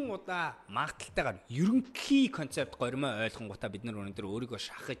хэдэн удаа магадaltaйгаар ерөнхий концепт горимоо ойлгонгуудаа бид нар өнөөдөр өөрийгөө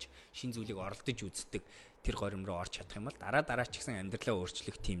шахаж шин зүйлийг оролдож үздэг тэр горим руу орж чадах юм бол дараа ч гэсэн амьдралаа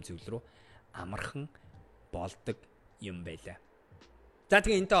өөрчлөх тийм зүйл рүү амархан болдог юм байлаа. За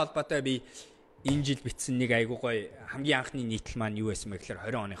тэгээ энэтэй холбоотой би энэ жил бичсэн нэг айгуу гоё хамгийн анхны нийтлэл маань юу байсан бэ гэхээр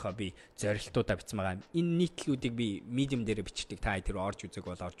 20 оныхоо би зорилтуудаа бичсэн байгаа. Энэ нийтлэлүүдийг би Medium дээр бичдэг. Та тэр орж үзэг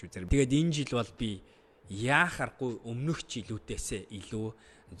бол орж үзэр. Тэгээд энэ жил бол би яахаргүй өмнөх жилүүдээсээ илүү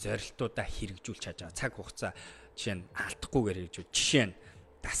зорилтуудаа хэрэгжүүлж чадж байгаа. Цаг хугацаа жишээ нь алдахгүйгээр хэрэгжүүл. Жишээ нь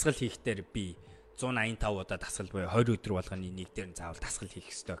дасгал хийхдээ би 185 удаа дасгал буюу 20 өдөр болгоны нэг дээр нь заавал дасгал хийх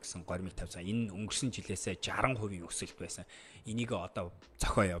ёстой гэсэн гормыг тавьсан. Энэ өнгөрсөн жилээсээ 60% өсөлт байсан. Энийг одоо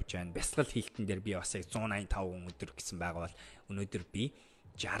зохио явж байна. Бясалгал хийхтэн дээр би бас яг 185 өдөр гэсэн байгаа бол өнөөдөр би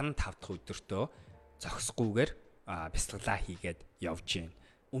 65 дахь өдөртөө зогсохгүйгээр бясалгалаа хийгээд явж байна.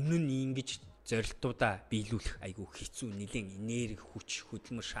 Өмнө нь ингэж зорилтуудаа биелүүлэх айгүй хэцүү, нэлээд энерги, хүч,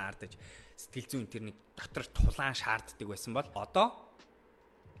 хөдөлмөр шаардаж, сэтгэл зүйн тэр нэг дотор тулаан шаарддаг байсан бол одоо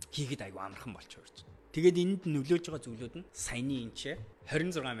хийгээд айгүй амархан болчихорч. Тэгээд энд нөлөөж байгаа зүйлүүд нь саяны энэ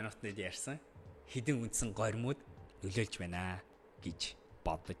 26 минутанд ярьсан хідэн үндсэн гормууд нөлөөлж байна гэж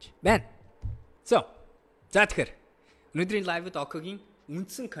бодож байна. За тэгэхээр өнөөдрийн live doc-гийн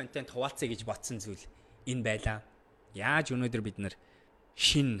үндсэн контент хуваалцъя гэж бодсон зүйл энэ байлаа. Яаж өнөөдөр бид нар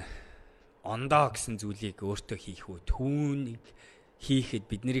шин ондоо гэсэн зүйлийг өөртөө хийх үү? Түүнийг хийхэд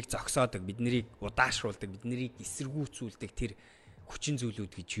бид нарыг зогсоодог, бид нарыг удаашруулдаг, бид нарыг эсэргүүцүүлдэг тэр хүчин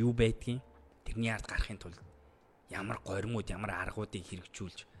зүйлүүд гэж юу байдгийг тэрний ард гарахын тулд ямар гормууд, ямар аргуудыг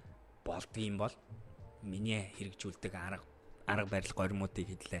хэрэгжүүлж болдгийм бол миний хэрэгжүүлдэг арга барил гормуудыг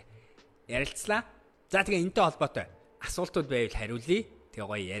хэллээ. Ярилцлаа. За тэгээ энэтэй холбоотой асуултууд байвал хариулъя. Тэгээ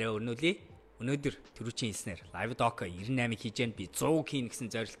гоё яриа өрнүүлье. Өнөөдөр төрүүчийн хэлснээр live doc 98-ыг хийж гэн би 100 хийн гэсэн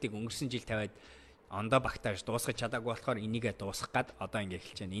зорилтыг өнгөрсөн жил тавиад ондоо багтааж дуусгах чадаагүй болохоор энийгээ дуусгах гад одоо ингэ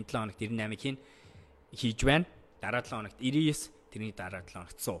эхэлж байна. Энэ 7 хоногт 98-ыг хийж байна. Дараа 7 хоногт 99, тэрний дараа 7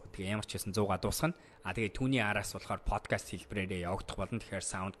 хоногт 100. Тэгээ ямар ч хэсэн 100-га дуусгана. Тэгээ түүний араас болохоор подкаст хэлбэрээрээ явагдах болно. Тэгэхээр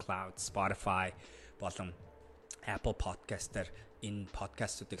SoundCloud, Spotify болон Apple Podcast-аар энэ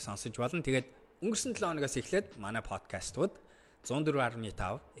подкастуудыг сонсож болно. Тэгээд өнгөрсөн 7 хоногоос эхлээд манай подкастууд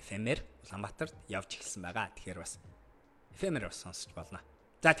 104.5 FM-ээр Улаанбаатарт явж эхэлсэн байгаа. Тэгэхээр бас FM-ээр бас сонсож болно.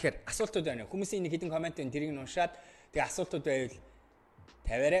 За тэгэхээр асуултууд байна. Хүмүүсийн нэг хэдэн комент тэрийг уншаад тэгээ асуултууд байвал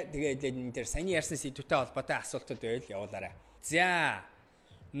тавиарай. Тэгээд энэ дээр саяны ярьсан сэдвүүтэй холбоотой асуултууд байвал явуулаарай. За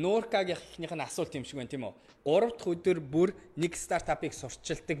Нууркагийн ихнийх нь асуулт юм шиг байна тийм үү? 3 дахь өдөр бүр нэг стартапыг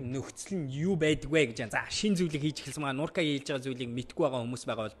сурчилдаг нөхцөл нь юу байдаг вэ гэж. За шин зүйлийг хийж эхэлсэн байгаа. Нууркагийн хийж байгаа зүйлийг мэдгүй байгаа хүмүүс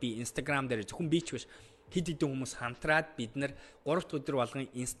байгаа бол би Instagram дээр зөвхөн би ч биш хэд хэдэн хүмүүс хамтраад бид нар 3 дахь өдөр болгон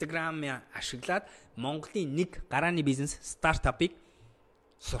Instagram-ыг ашиглаад Монголын нэг гарааны бизнес стартапыг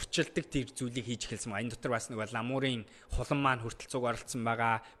сурчилдаг тэр зүйлийг хийж эхэлсэн байна. Энэ дотор бас нэг ламуурын хулан маань хүртэл цуг оролцсон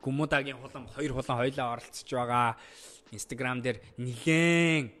байгаа. Гүмудагийн хулан 2 хулан хоёлаа оролцож байгаа. Instagram дээр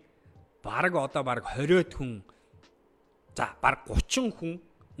нилээн баг 20-од хүн за баг 30 хүн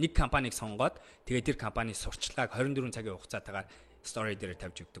нэг компанийг сонгоод тэгээд тэр компани сурчлагыг 24 цагийн хугацаатаагаар story дээр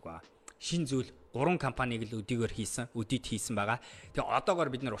тавьж өгдөг ба. Шин зүйл 3 компаниг л өдийд хийсэн байгаа. Тэгээ одоогоор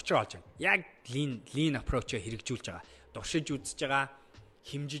бид нар учраа олж байна. Яг lean approach-ыг хэрэгжүүлж байгаа. Туршиж үзэж байгаа.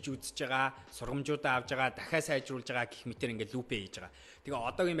 химжиж үзэж байгаа, сургамжуудаа авж байгаа, дахиад сайжруулж байгаа гэх мэтэр ингээд лупээ хийж байгаа. Тэгээ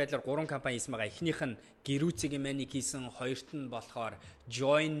одоогийн байдлаар 3 компани хийсэн байгаа. Эхнийх нь Гэрүүцгийн Маник хийсэн, хоёрт нь болохоор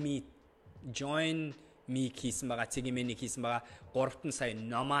Join Me хийсэн байгаа, Цэгийн Маник хийсэн байгаа. Гуравт нь сая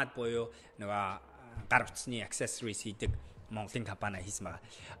Nomad буюу нөгөө гар утасны accessories хийдэг Монголын компани хийсэн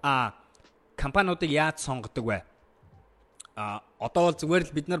байгаа. Компаниудыг яаж сонгодог вэ? Одоо бол зүгээр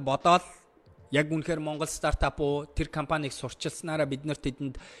л бид нар бодоод яг үнэхээр Монгол стартап уу тэр компанийг сурчилснараа бид нарт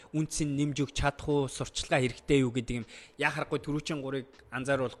тэдэнд үнцийг нэмж өгч чадах уу, сурчлагаа хэрэгтэй юу гэдэг юм яхахгүй түрүүчийн 3-ыг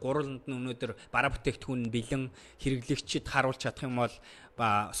анзааруул гурванд нь өнөөдөр бараа бүтээгдэхүүн бэлэн хэрэглэгчид харуулж чадах юм бол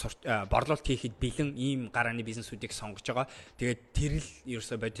борлуулалт хийхэд бэлэн ийм гарааны бизнесүүдийг сонгож байгаа. Тэгээд тэр л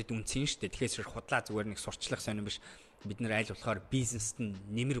ерөөсөө бодит үнцэн шүү дээ. Тэгэхээр худлаа зүгээр нэг сурчлах сонирн биш. Бид нар айл болохоор бизнест нь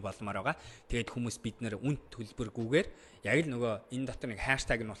нэмэр болмоор байгаа. Тэгээд хүмүүс бид нар үн төлбөргүйгээр яг л нөгөө энэ дотор нэг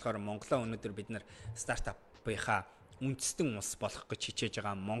хаштаг нь болохоор Монголоо өнөөдөр бид нар стартапынхаа үндэстэн улс болох гэж хичээж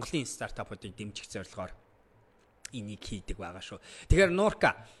байгаа Монголын стартапуудыг дэмжих зорилгоор энийг хийдэг байгаа шүү. Тэгэхээр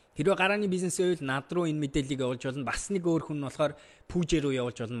Нурка хэрвээ гарааны бизнесийн үйл над руу энэ мэдээллийг явуулж болно. Бас нэг өөр хүн нь болохоор Пүүжээ рүү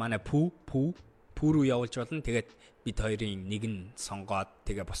явуулж болно. Манай Пүү рүү явуулж болно. Тэгээд бид хоёрын нэг нь сонгоод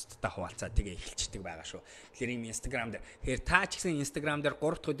тэгээ бусдтай хуваалцаад тэгээ эхэлчихдэг байгаа шүү. Тэгэхээр ийм Instagram дээр тэгэхээр та ч гэсэн Instagram дээр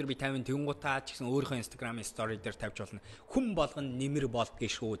 3 дахь өдөр би 50 тэнгуут та ч гэсэн өөрийнхөө Instagram-ийн story дээр тавьж болно. Хүн болгоно нэмэр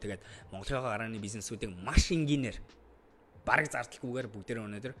болдгийг шүү. Тэгээд Монголын гарааны бизнесүүдийг маш энгийнээр бараг зардлгүйгээр бүгдээрээ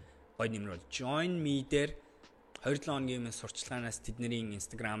өнөөдөр гой нэмэр бол Join Me дээр 27 хоногийн сурчлагаас тэдний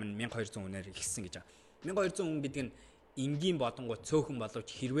Instagram нь 1200 үнээр ихсэн гэж байгаа. 1200 хүн гэдэг нь энгийн бодонгууд цөөхөн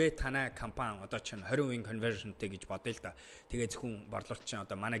боловч хэрвээ танай компани одоо чинь 20% conversionтэй гэж бодъё л да. Тэгээ зөвхөн борлуулалт чинь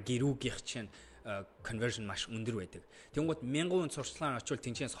одоо манай гэрүүгийнх чинь conversion маш өндөр байдаг. Тэгэнгუთ 1000 хүн сурчлагаа очвол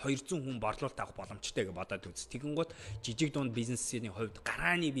тэнцээс 200 хүн борлуулалт авах боломжтой гэж бодоод үз. Тэгэнгუთ жижиг дунд бизнесийн хувьд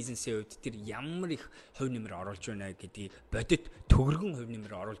гарааны бизнесийн хувьд тэр ямар их хувь нэмэр оруулж байна гэдгийг бодит төгрөгөн хувь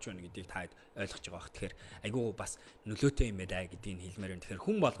нэмэр оруулж байна гэдгийг та ойлгож байгаа бах. Тэгэхээр айгүй бас нөлөөтэй юм байна гэдгийг хэлмээр байна. Тэгэхээр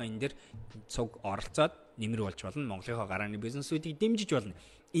хүн болгон энэ дэр цуг оролцоод нэмэр болж болно. Монголынхаа гарааны бизнесүүдийг дэмжиж болно.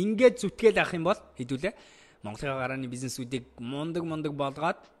 Ингээд зүтгэл авах юм бол хэдүүлээ Монголынхаа гарааны бизнесүүдийг мундаг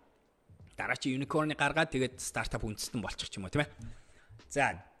болгоод дараа чи unicorn-ыг гаргаад тэгээд стартап үндэстэн болчих юм уу тийм ээ.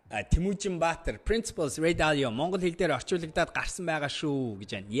 За Тэмүүжин Баатар Principles Ray Dalio Монгол хэл дээр орчуулагдаад гарсан байгаа шүү гэж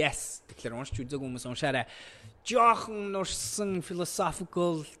байна. Yes. Тэгэхээр уншиж үзээгүй хүмүүс уншаарай. Жохон нурсан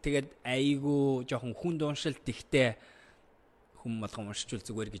philosophical тэгээд айгу жохон хүнд уншилт ихтэй хүм болгон уншиж үл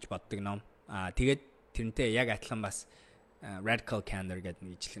зүгээр гэж боддог ном. Тэгээд тэрнтэй яг адилхан бас Radical Candor гэдэг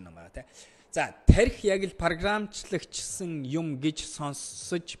нэг ижлэг ном байгаа тийм. За тарих яг л програмчлагдсан юм гэж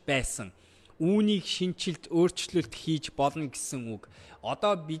сонсож байсан. Үүнийг шинжилт өөрчлөлт хийж болно гэсэн үг.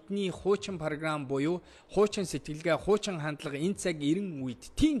 Одоо бидний хуучин програм буюу хуучин сэтгэлгээ, хуучин хандлага энэ цаг ирэн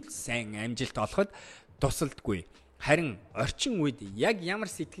үед тийм сайн амжилт олоход тусалдаггүй. Харин орчин үед яг ямар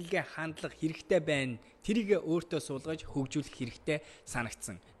сэтгэлгээ, хандлага хэрэгтэй байна, тэрийг өөртөө суулгаж хөгжүүлэх хэрэгтэй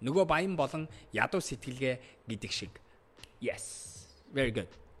санагдсан. Нөгөө баян болон ядуу сэтгэлгээ гэдэг шиг. Yes. Very good.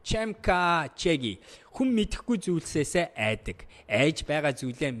 Чемка чеги хүн мэдэхгүй зүйлсээсээ айдаг. Айж байгаа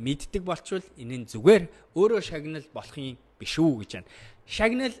зүйлээ мэддэг болчвол энэ нь зүгээр өөрөө шагнал болохын биш үү гэж байна.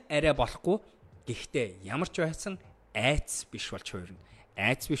 Шагнал арай болохгүй. Гэхдээ ямар ч байсан айц биш болж хувирна.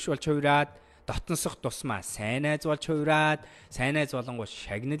 Айц биш болж хувираад дотносох тусмаа сайн айз болж хувираад сайн айз болонгоо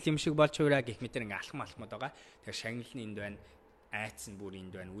шагнал юм шиг болж хувираа гэх мэтэр ингээ алхмууд байгаа. Тэгэхээр шагнал нь энд байна. Айц нь бүр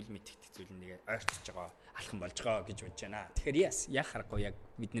энд байна. Үл мэддэг зүйл нэгээ ойртож байгаа алхан болж байгаа гэж бодож байна. Тэгэхээр яс яг харахгүй яг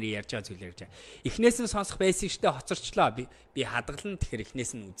бидний ярьж байгаа зүйл ярьж байгаа. Эхнээс нь сонсох байсан штэ хоцорчлоо. Би хадгална. Тэгэхээр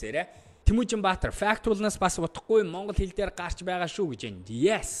эхнээс нь үзээрэй. Тэмүүжин Баатар Factual-наас бас утгагүй монгол хэл дээр гарч байгаа шүү гэж байна.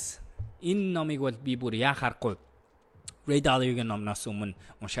 Yes. Энэ номыг бол би бүр яг харахгүй Ray Dalio-гийн номноос өмнө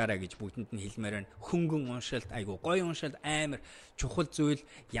уншаарай гэж бүгдэнд нь хэлмээр байна. Хөнгөн уншилт, айгу гоё уншилт, амар чухал зүйл,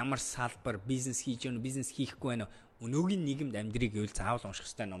 ямар салбар бизнес хийж байна, бизнес хийхгүй байна. Өнөөгийн нийгэмд амьдрыг гэвэл заавал унших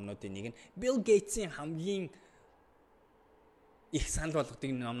ёстой номнуудын нэг нь Bill Gates-ийн хамгийн их санал болгодог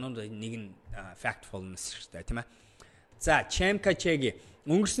номнуудын нэг нь Factfulness шүү дээ, тийм ээ. За, Chemka Chegi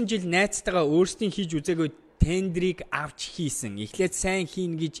өнгөрсөн жил найзтайгаа өөрсдийн хийж үзээгүй тендрийг авч хийсэн. Эхлээд сайн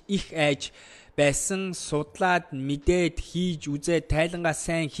хийн гэж их айж байсан, судлаад мэдээд хийж үзээ тайлангаа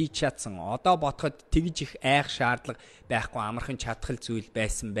сайн хийж чадсан. Одоо бодоход тэгж их айх шаардлага байхгүй амархан чадхал зүйл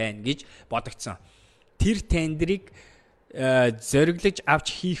байсан байна гэж бодогдсон. Тэр тендрийг зориглож авч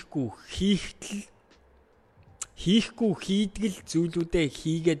хийдгэл зүйлүүдээ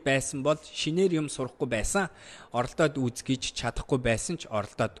хийгээд байсан бол шинээр юм сурахгүй байсан. Оролдоод үз гэж чадахгүй байсан ч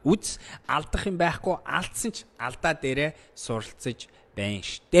оролдоод үз. Алдах юм байхгүй алдсан ч алдаа дээрээ суралцж байна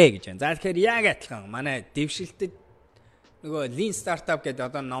штэ гэж байна. За тэгэхээр яг адилхан манай дэвшилтэд нөгөө Lean Startup гэдэг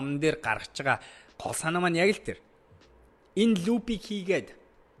одоо номон дээр гаргаж байгаа гол санаа маань яг л тэр. Энэ лупийг хийгээд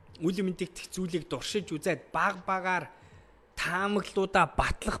үл мэдэгдэх зүйлийг дуршиж үзээд баг багаар таамаглуудаа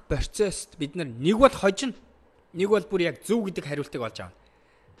батлах процесст бид нэг бол хожино, нэг бол бүр яг зөв гэдэг хариултыг олж авна.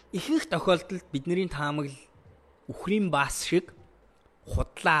 Ихэнх тохиолдолд бидний таамагл үхрийн баас шиг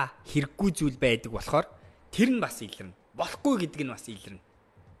худлаа хэрэггүй зүйл байдаг болохоор тэр нь бас илэрнэ. Болохгүй гэдэг нь бас илэрнэ.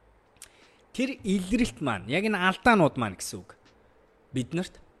 Тэр илрэлт маань яг энэ алдаанууд маань гэсэн үг.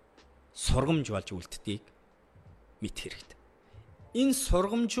 Биднэрт сургамж болж үлддгийг мэдэх хэрэгтэй. Энэ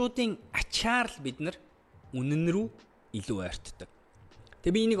сургамжуудын ачаар л бид нар үнэн рүү илүү ойртдог.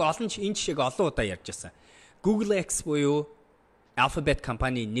 Тэгээ би энийг энэ жишээг олон удаа ярьж байсан. Google X буюу Alphabet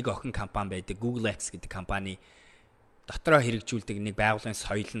компани нэг охин компани байдаг. Google X гэдэг компани дотроо хэрэгжүүлдэг нэг байгууллагын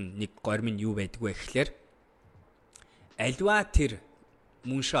соёл нь нэг горим нь юу байдаг вэ гэхлээр альва тэр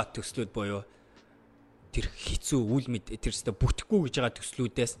муншот төслүүд буюу тэр хэцүү үл мэд тэрстэй бүтэхгүй гэж байгаа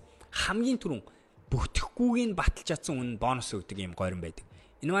төслүүдээс хамгийн түрүүн бүтэхгүйг нь баталж чадсан үнэ бонус өгдөг юм горим байдаг.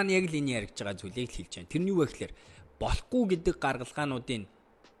 Энэ маань яг л энэ яригдж байгаа зүйлийг л хэлж байна. Тэр нь юу вэ гэхлээр болохгүй гэдэг гаргалгаануудыг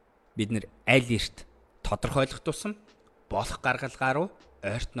бид нэр аль эрт тодорхойлох тусам болох гаргалгаа руу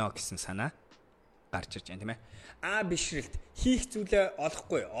ойртно гэсэн санаа гарч ирж байна тийм ээ. Бишрэлт хийх зүйлээ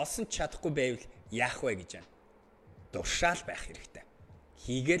олохгүй, олсон ч чадахгүй байвал яах вэ гэж байна. Дуршаал байх хэрэгтэй.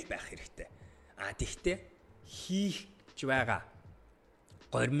 Хийгээл байх хэрэгтэй. Тэгтээ хийх байгаа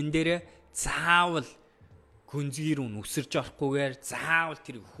гормон дээр заавал гүнзгий рүү нүсэрж орохгүйгээр заавал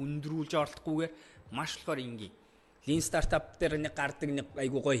тэрийг хүндрүүлж орлохгүйгээр маш болохоор ингийн Lean startup дээр нэг гардаг нэг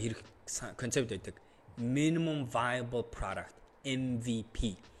айгуу гоё хэрэг концепт байдаг. Minimum viable product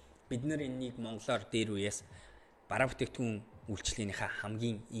MVP. Бид нар энийг монголоор дээр үеэс бараа бүтээгдэхүүн үйлчлэгийнхаа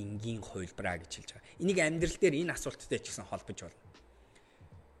хамгийн энгийн хувилбараа гэж хэлж байгаа. Энийг амьдрал дээр энэ асуулттай ч гэсэн холбож болно.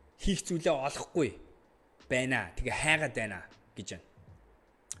 Хийх зүйлээ олохгүй байна. Тэгээ хайгаад байна гэж байна.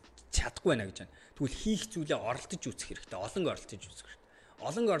 Чадахгүй байна гэж байна. Тэгвэл хийх зүйлээ оролдож үзэх хэрэгтэй. Олон оролдож үзэх хэрэгтэй.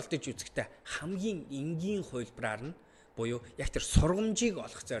 Олон оролдож үзэхдээ хамгийн энгийн хувилбараар нь буюу яг тэр сургамжийг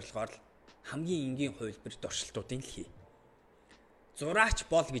олох зорилгоор л хамгийн энгийн хувилбар дуршилтуудыг хий. Зураач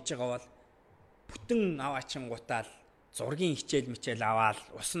бол гэж байгаа бол бүтэн аваачингуудаа л зургийн хичээл аваад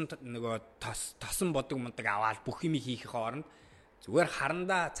усанд нөгөө тосон бодог аваад бүх юм хийхээ хооронд зүгээр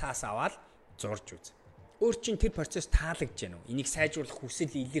харандаа цаас аваад зурж үз. Өөр чинь тэр процесс таалагдж гэнэ үү? Энийг сайжруулах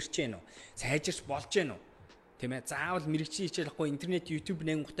хүсэл илэрч гэнэ үү? Сайжирч болж гэнэ үү? Тийм ээ. Заавал мэрэгчлийн хичээл авахгүй интернет, YouTube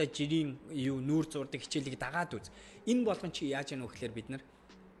нэнгуйтай жирийн нүүр зурдаг хичээлийг дагаад үз. Энэ болгон чи яаж яах вэ гэхээр бид нар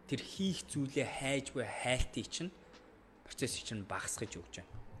тэр хийх зүйлээ хайж буй хайлтыг чинь процессыг чинь багасгаж өгч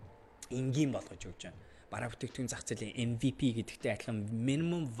байна. Энгийн болгож өгч байна. Бараа бүтээгдэхүүн зах зээлийн MVP гэдэгтэй адилхан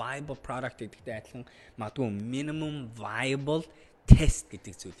minimum viable product гэдэгтэй адилхан магадгүй minimum viable test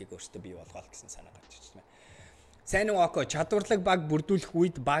гэдэг зүйлийг өөртөө бий болгоол гэсэн санаа гарч ирж байна. Сайн уу око чадварлаг баг бүрдүүлэх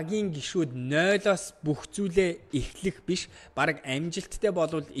үед багийн гишүүд 0-оос бүх зүйлээ эхлэх биш баг амжилттай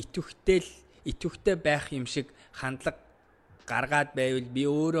болвол итвэхтэй байх юм шиг хандлага гаргаад байвал би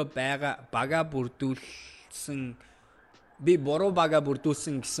өөрөө бага бүрдүүлсэн би буруу бага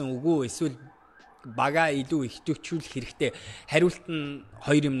бүрдүүлсэн гэсэн үг үү эсвэл бага илүү ихэвчлүүлэх хэрэгтэй. Хариулт нь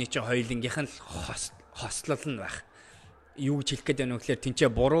хоёр юмны чинь хоёулынгийнх нь хослол нь байх. Юу гэж хэлэх гээд байна вэ гэхээр тэнцээ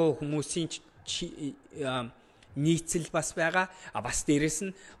буруу хүмүүсийн нийцэл бас байгаа. Бас дээрэс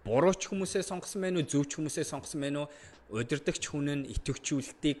нь бурууч хүмүүсээ сонгосон байх уу, зөвч хүмүүсээ сонгосон байх уу? Удирдагч хүн нь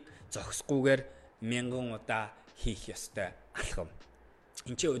итэвхжүүлэлтийг зогсохгүйгээр мянган удаа хийх ёстой алхам.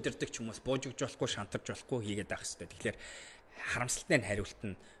 Энд чинь удирдагч хүмүүс бууж өгч болохгүй, шантарч болохгүй хийгээд байх ёстой. Тэгэхээр харамсалтай нь хариулт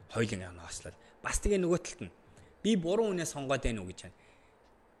нь хоёулын хослол. Бас тэгээ нөгөө талд нь би буруу үнэ сонгоод байна уу гэж байна.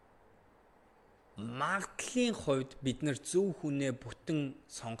 Магадлалын хувьд бид нар зөв хүнээ бүтэн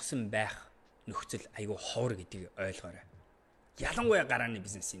сонгосон байх нөхцөл айгүй ховор гэдгийг ойлгоорой. Ялангуяа гарааны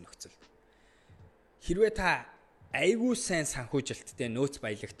бизнесийн нөхцөл. Хэрвээ та айгүй сайн санхүүжилттэй нөөц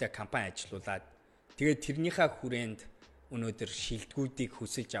баялагтай компани ажилуулад тэгээд тэрнийхээ хүрээнд өнөөдөр шилдэгүүдийг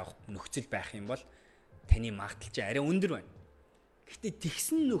хөсөлж авах нөхцөл байх юм бол таны магадлал чинь арай өндөр байна. Гэхдээ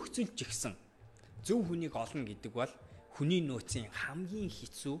тэгсэн нөхцөл жигсэн зөв хүнийг олно гэдэг бол хүний нөөцийн хамгийн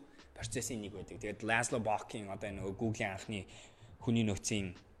хэцүү процессын нэг байдаг. Тэгээд Laszlo Bock-ийн одоо нөгөө Google-ийн анхны хүний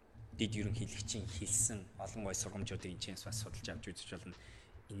нөөцийн дэд ерөнхийлөгчийн хэлсэн олон гой сургамжуудыг энэ ч бас судалж авч үзэж болно.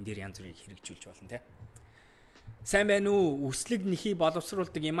 Энэ дээр янз бүрийг хэрэгжүүлж болно те. Сайн байна уу? Үслэг нэхий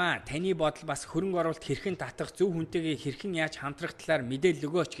боловсруулдаг юм аа. Таны бодол бас хөрөнгө оруулалт хэрхэн татах, зөв хүнтэйгээ хэрхэн яаж хамтрах талаар мэдээлэл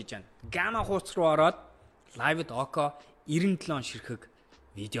өгөөч гэж байна. Gamma хуудас руу ороод Live-д Око 97 ширхэг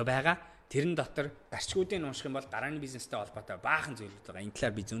видео байгаа. Тэрэн дотор гарчгуудыг унших юм бол гарааны бизнестэй холбоотой баахан зүйлүүд байгаа. Энэ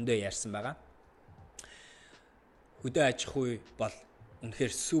талаар би зөндөө ярьсан байгаа. Хөдөө аж ахуй бол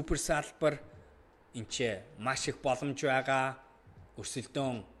үнэхээр супер салбар. Энд ч маш их боломж байгаа.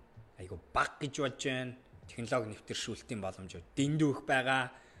 Өрсөлдөөн айгу баг гэж бодож байна. технологи нэвтэршүүлтийн боломжууд дэндүү их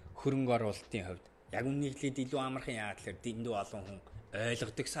байгаа хөрөнгө оруулалтын хувьд яг үннийг хэлээд илүү амархан яагаад тэгэхээр дэндүү олон хүн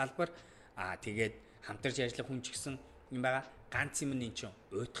ойлгодог салбар тэгээд хамтарч ажиллах хүн ч гэсэн юм байгаа ганц юм энэ чинь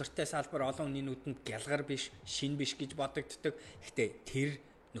уйтгартай салбар олон хүний нүдэнд гялгар биш шин биш гэж бодогддог. Гэхдээ тэр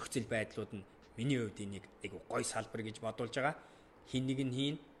нөхцөл байдлууд нь миний хувьд энийг айгу гой салбар гэж бодулж байгаа. Хин нэг нь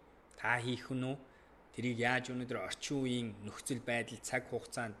хийн та хийх нь үү тэрийг яаж өнөөдөр орчин үеийн нөхцөл байдал цаг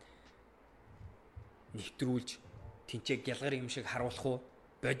хугацаанд нэвтрүүлж тэнцээ гялгар юм шиг харуулах уу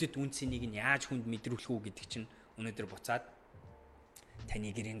бодит үнцнийг нь яаж хүнд мэдрүүлэх үү гэдэг чинь өнөөдөр буцаад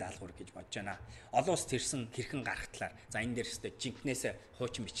таны гэрийн даалгавар гэж бодож байна. Олон улс тэрсэн хэрхэн гарахтлаар за энэ дээр өстой жинкнээс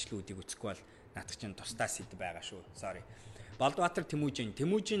хуучин бичлүүдийг үзэхгүй бол наадах чинь тусдаа сэдв байгаа шүү. Sorry. Болдбаатар Тэмүүжин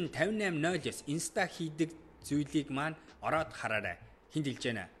 5809 инста хийдэг зүйлийг маань ороод хараарай. Хинд хэлж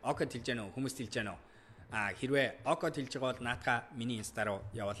байна? Окод хэлж байна уу? Хүмүүст хэлж байна уу? Хэрвээ окод хэлж байгаа бол наатаха миний инста руу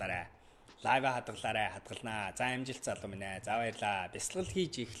явуулаарай. Лайв хадгалнаа. За амжилт залуу минь ээ. За баярлаа. Бясалгал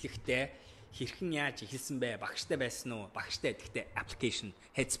хийж эхлэхдээ хэрхэн яаж эхэлсэн бэ? Багштай байсан уу? Багштай гэхдээ application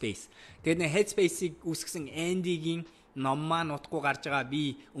Headspace. Тэгээд нэ Headspace-ийг үүсгэсэн Andy-гийн ном маань утгагүй гарч байгаа.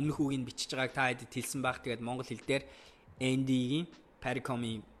 Би өмнөх үгийг бичиж байгааг та хэдэд хэлсэн баг. Тэгээд монгол хэл дээр Andy-гийн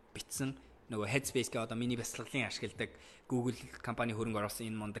Paricom-ийн бичсэн нөгөө Headspace гэдэг одоо миний бясалгалын ашигладаг Google компани хөрөнгө оруулсан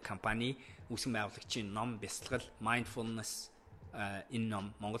энэ мундаг компани үүсгэн байгуулагчийн ном бясалгал mindfulness энэ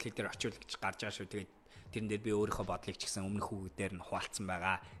ном монгол хэл дээр орчуулагч гарч байгаа шүү. Тэгээд тэрэн дээр би өөрийнхөө бодлыг ч гэсэн өмнөх үгүүдээр нь хуваалцсан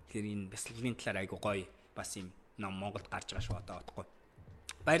байгаа. Тэгэхээр энэ бясалгалын талаар айгу гоё бас юм ном Монголд гарч байгаа шүү одоо бодохгүй.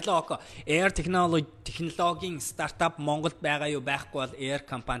 Баярлалаа Око. Air технологийн стартап Монголд байгаа юу байхгүй бол Air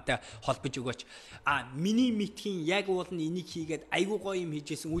компанитай холбож өгөөч. Миний мэдхийн яг уул нь энийг хийгээд айгу гоё юм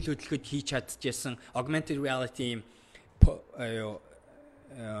хийжсэн үйл хөдлөлтөд хийж чадчихсан augmented reality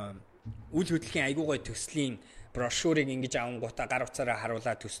үйл хөдлөлийн айгу гоё төслийн брошюрыг ингэж авангуудаа гар утсаараа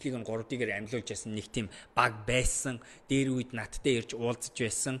харуулаад төслийг нь 3D-гээр амьлуулж ясан нэг тийм баг байсан. Дээр үед надтай ирж уулзж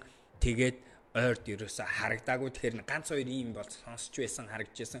байсан. Тэгээд ойрд ерөөсө харагдаагүй. Тэгэхээр ганц хоёр юм бол сонсч байсан,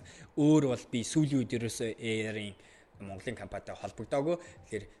 харагдажсэн. Өөр бол би сүүлийн үед ерөөсө Air-ийн Монголын компанитай холбогдоогүй.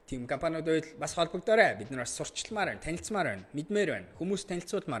 Тэгэхээр тийм компаниудад бас холбогдоорой. Бид нар бас сурчилмаар байна, танилцмаар байна, мэдмээр байна. Хүмүүс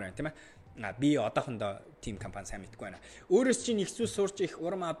танилцуулмаар байна, тийм ээ. Би одоохондоо тийм компани сайн мэдгүй байна. Өөрөөс чинь их зүйлс сурч их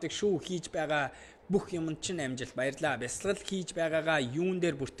урам авдаг шүү хийж байгаа бүх юм чинь амжилт баярлаа. Бясалгал хийж байгаагаа юун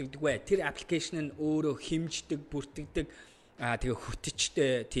дээр бүртгэдэг вэ? Тэр аппликейшн нь өөрөө хэмждэг, бүртгэдэг. Тэгээ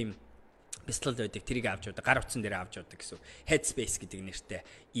хөтөчтэй тийм бясалгал байдаг. Тэрийг авч явдаг, гар утсан дээр авч явдаг гэсэн. Headspace гэдэг нэртэй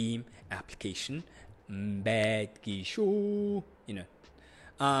ийм аппликейшн байдгийн шүү. Энэ.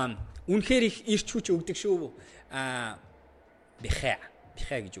 Үнэхээр их ирч хүч өгдөг шүү. Бихэ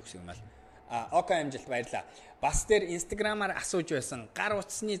гэж үгсэг юм аа. Око амжилт баярлаа. Бас тэр инстаграмаар асууж байсан гар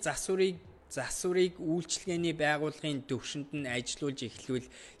утасны засварыг үйлчлэгээний байгууллагын төвшөнд нь ажилуулж эхлүүл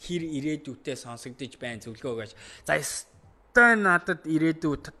хэр ирээдүйтэй сонсогдож байна зөвлөгөө гэж. За өстой надад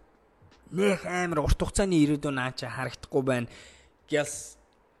ирээдүйд нэх амар урт хугацааны ирээдүй наача харагдахгүй байна. Гялс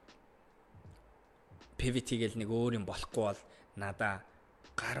pivot гэл нэг өөр юм болохгүй бол надаа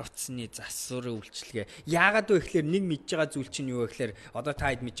гар утасны засварын үйлчлэгээ. Яагаад вэ гэхээр нэг мэдж байгаа зүйл чинь юу вэ гэхээр одоо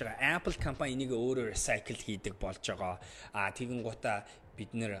та хэд мэдж байгаа Apple компани энийг өөрөө recycle хийдэг болж байгаа. Тэгэн гутаа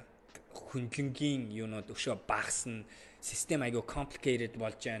бид нэр хөндлөнгийн юунууд өшөө багасна. Систем айгүй complicated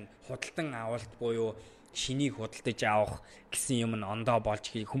болж байна. Худалдан авалт буюу шинийг худалдаж авах гэсэн юм нь ондоо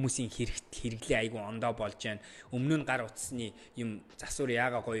болж хүмүүсийн хэрэглээ айгүй ондоо болж байна. Өмнө нь гар утасны юм засвар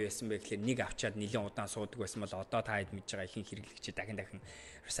яага гоё байсан бэ гэхээр нэг авчаад нэлээд удаан суудаг байсан бол одоо та хэд мэдж байгаа ихэнх хэрэглэгчид дахин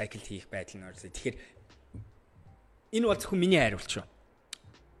recycle хийх байдал нь орсон. Тэгэхээр энэ бол зөвхөн миний хариулт шүү.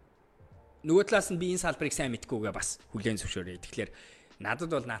 Нөгөө талаас нь би энэ салбарыг сайн мэдгүйгээ бас хүлээн зөвшөөрье. Тэгэхээр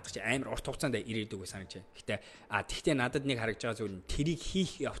надад бол наадах чи амар урт хугацаанд ирээдүгөө санаж байна. Гэхдээ надад нэг харагдж байгаа зүйл нь тэрийг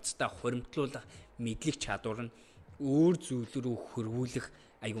хийх явцдаа хуримтлуулах мэдлэг чадвар нь өөр зүйл рүү хөрвүүлэх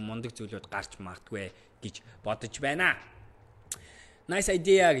айгу мундаг зүйлүүд гарч магадгүй гэж бодож байна. Nice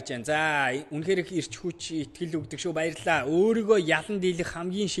idea гэж байна. За үнэхээр их ирч хүч итгэл өгдөг шүү баярлаа. Өөрийгөө ялан дийлэх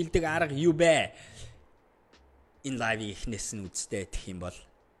хамгийн шилдэг арга юу бэ? Энэ лайвыг эхнээс нь үзтээ гэх юм бол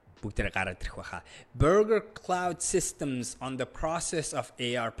бүгдээ гараад ирэх байхаа. Burger Cloud Systems on the process of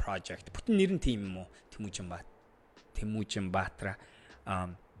AR project. Бүтэн нэр нь тийм юм уу? Тэмүүжин Баатара.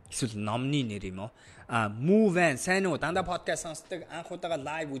 Эсвэл номны нэр юм уу? Move сайн уу? Дандаа подкаст сонсдог анх удаага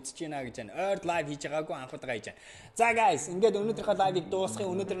лайв үзэж байна гэж байна. Ойр лайв хийж байгаагүй анх удаага хийж байна. За guys, ингээд өнөөдрийнхөө лайвыг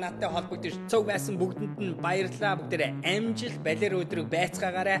дуусгая. Өнөөдөр надтай холбогдож цуг байсан бүгдэнд нь баярлалаа. Бүгдээрээ амжилт балер өдрөг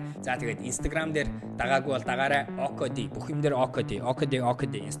байцгаагаарай. За тэгээд Instagram дээр дагаагүй бол дагаарай. Okodi бүх юм дээр Okodi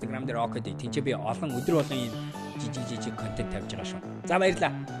Instagram дээр Okodi. Тийч би олон өдөр болгон жижиг контент тавьж байгаа шүү. За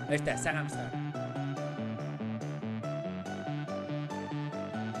баярлалаа. Баяртай. Сайн амсгаа.